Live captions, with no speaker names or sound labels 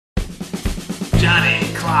Johnny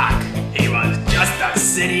Clock. He was just a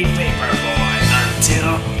city paper boy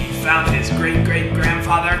until he found his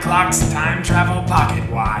great-great-grandfather Clock's time travel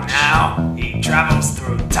pocket watch. Now he travels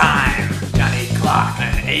through time. Johnny Clock,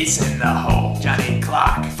 an ace in the hole. Johnny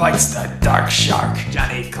Clock fights the dark shark.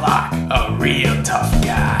 Johnny Clock, a real tough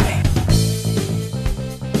guy.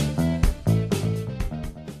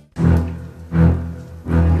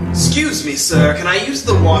 Excuse me, sir, can I use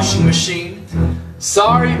the washing machine?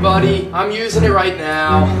 Sorry, buddy, I'm using it right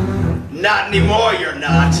now. Not anymore, you're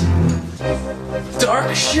not.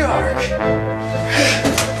 Dark shark!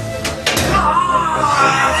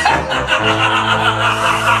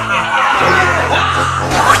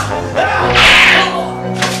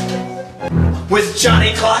 With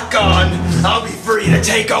Johnny Clock gone, I'll be free to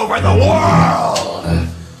take over the world!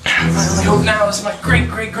 My only hope now is my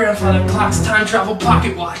great-great-grandfather Clock's time travel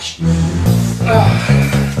pocket watch.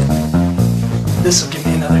 This'll give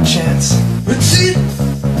me another chance.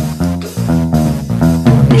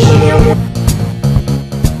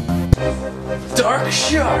 Dark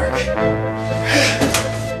shark!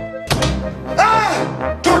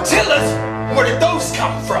 Ah! Tortillas! Where did those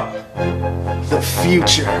come from? The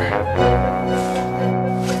future.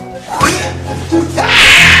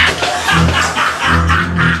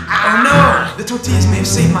 Oh no! The tortillas may have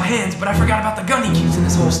saved my hands, but I forgot about the gun he keeps in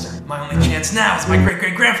his holster. My only chance now is my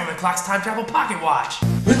great-great-grandfather Clock's time travel pocket watch.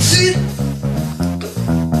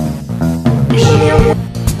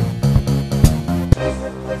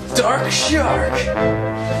 Dark shark!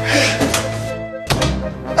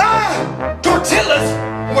 Ah! Tortillas!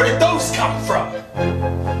 Where did those come from?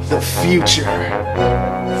 The future.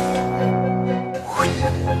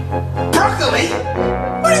 Broccoli!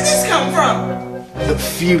 Where did this come from? The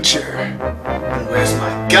future. And where's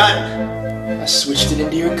my gun? I switched it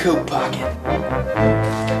into your coat pocket.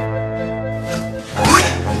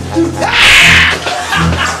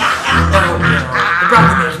 Oh no, the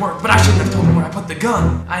broccoli may have worked, but I shouldn't have told him where I put the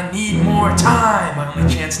gun. I need more time. My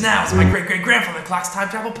only chance now is my great-great-grandfather Clock's time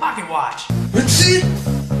travel pocket watch.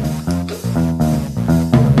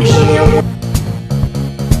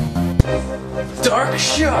 Dark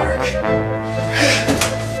shark.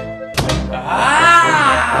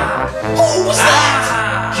 Who was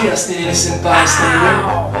that? Just an innocent bystander.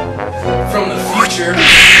 From the future.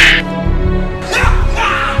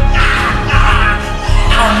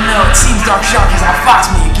 Oh no, it seems Dark Shark has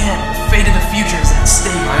outfoxed me again. The fate of the future is at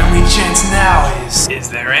stake. My only chance now Is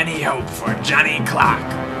there any hope for Johnny Clock?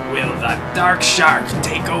 Will the Dark Shark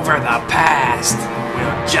take over the past?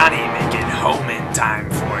 Will Johnny make it home in time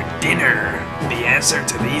for dinner? The answer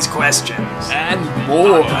to these questions and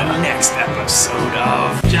more on the next episode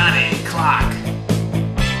of Johnny Clock.